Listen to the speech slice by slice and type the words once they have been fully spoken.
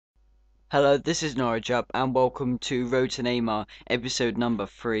Hello, this is Norwich Up, and welcome to Road to Neymar, episode number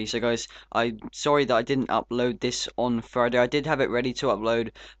 3. So, guys, I'm sorry that I didn't upload this on Friday. I did have it ready to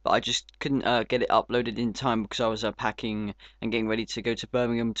upload, but I just couldn't get it uploaded in time because I was packing and getting ready to go to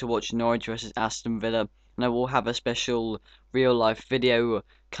Birmingham to watch Norwich versus Aston Villa. And I will have a special real life video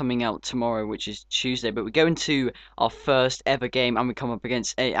coming out tomorrow, which is Tuesday. But we go into our first ever game, and we come up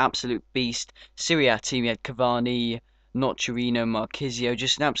against a absolute beast Serie A team. We had Cavani, Nocerino, Marquisio,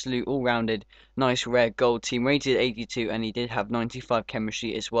 just an absolute all-rounded nice rare gold team, rated 82, and he did have 95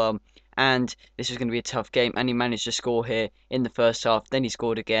 chemistry as well. And this was going to be a tough game, and he managed to score here in the first half. Then he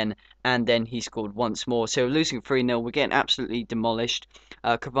scored again, and then he scored once more. So losing 3-0, we're getting absolutely demolished.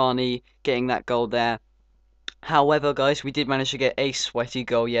 Cavani getting that goal there. However, guys, we did manage to get a sweaty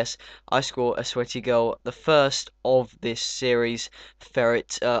goal. Yes, I scored a sweaty goal. The first of this series.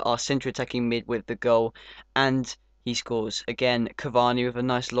 Ferret, our centre attacking mid, with the goal. And he scores again. Cavani with a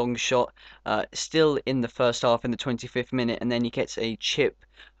nice long shot. Still in the first half, in the 25th minute. And then he gets a chip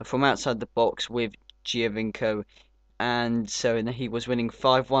from outside the box with Giovinco. And so he was winning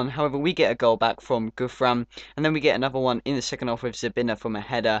 5-1. However, we get a goal back from Gufram, and then we get another one in the second half with Zabina from a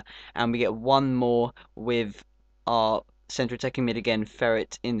header, and we get one more with our centre attacking mid again,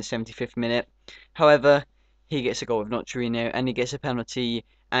 Ferret, in the 75th minute. However, he gets a goal with Nocerino, and he gets a penalty,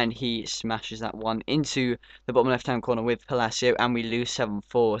 and he smashes that one into the bottom left-hand corner with Palacio, and we lose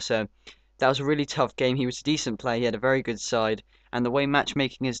 7-4. So that was a really tough game. He was a decent player. He had a very good side. And the way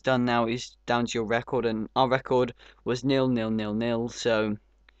matchmaking is done now is down to your record, and our record was 0-0-0-0. So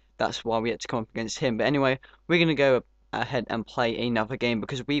that's why we had to come up against him. But anyway, we're going to go ahead and play another game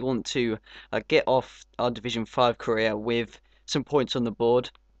because we want to get off our Division 5 career with some points on the board.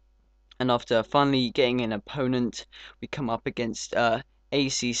 And after finally getting an opponent, we come up against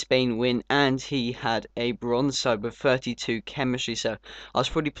AC Spain win, and he had a bronze side with 32 chemistry. So I was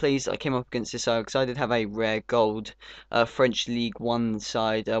pretty pleased I came up against this side because I did have a rare gold French League 1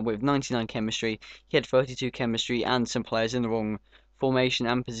 side with 99 chemistry. He had 32 chemistry and some players in the wrong formation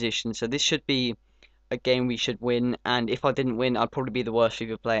and position. So this should be a game we should win, and if I didn't win, I'd probably be the worst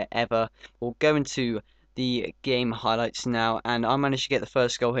FIFA player ever. We'll go into the game highlights now, and I managed to get the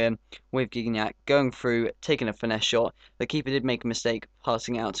first goal here with Gignac going through, taking a finesse shot. The keeper did make a mistake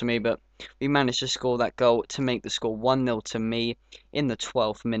passing it out to me, but we managed to score that goal to make the score 1-0 to me in the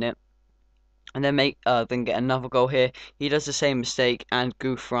 12th minute. And then get another goal here. He does the same mistake, and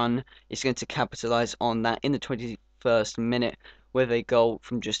Gouffran is going to capitalise on that in the 21st minute with a goal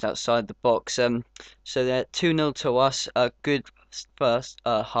from just outside the box. So they're 2-0 to us. A good first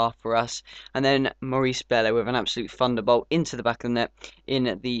half for us, and then Maurice Bella with an absolute thunderbolt into the back of the net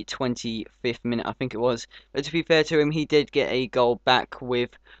in the 25th minute, I think it was. But to be fair to him, he did get a goal back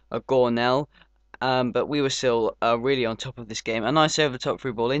with a Gornell. But we were still really on top of this game. A nice over the top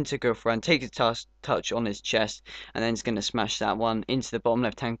through ball into Gouffran, takes a touch on his chest, and then he's going to smash that one into the bottom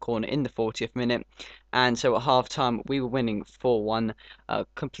left hand corner in the 40th minute. And so at half time, we were winning 4-1.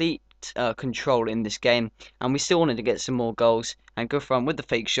 Complete control in this game, and we still wanted to get some more goals. And Gouffran with the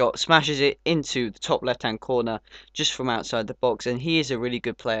fake shot smashes it into the top left hand corner just from outside the box. And he is a really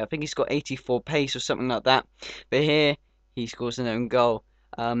good player. I think he's got 84 pace or something like that. But here he scores an own goal.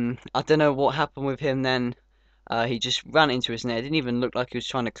 I don't know what happened with him then. He just ran into his net. It didn't even look like he was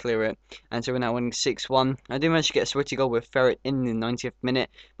trying to clear it. And so we're now winning 6-1. I did manage to get a sweaty goal with Ferret in the 90th minute.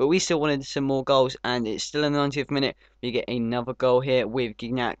 But we still wanted some more goals. And it's still in the 90th minute. We get another goal here with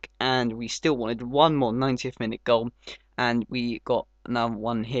Gignac. And we still wanted one more 90th minute goal. And we got another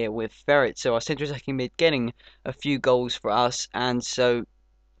one here with Ferret. So our centre attacking mid getting a few goals for us. And so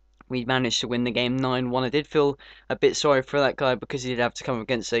we managed to win the game 9-1. I did feel a bit sorry for that guy because he did have to come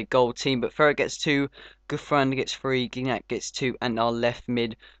against a gold team. But Ferret gets 2, Gouffran gets 3, Gignac gets 2, and our left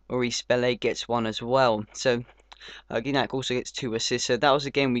mid, Maurice Belle, gets 1 as well. So Gignac also gets 2 assists. So that was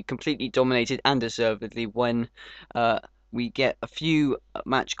a game we completely dominated and deservedly won. We get a few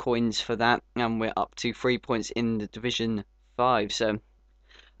match coins for that, and we're up to 3 points in the Division 5. So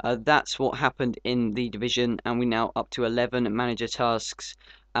that's what happened in the division, and we're now up to 11 manager tasks,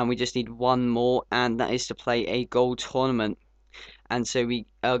 and we just need one more, and that is to play a gold tournament. And so we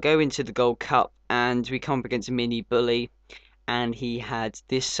go into the Gold Cup, and we come up against a mini bully, and he had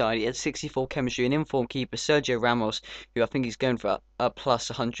this side. He had 64 chemistry, an informed keeper, Sergio Ramos, who I think is going for a plus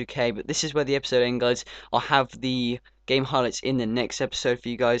 100k. But this is where the episode ends, guys. I'll have the game highlights in the next episode for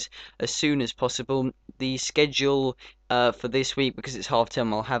you guys as soon as possible. The schedule for this week, because it's half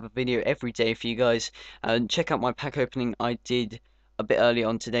term, I'll have a video every day for you guys. Check out my pack opening I did a bit earlier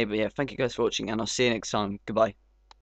on today. But yeah, thank you guys for watching, and I'll see you next time. Goodbye.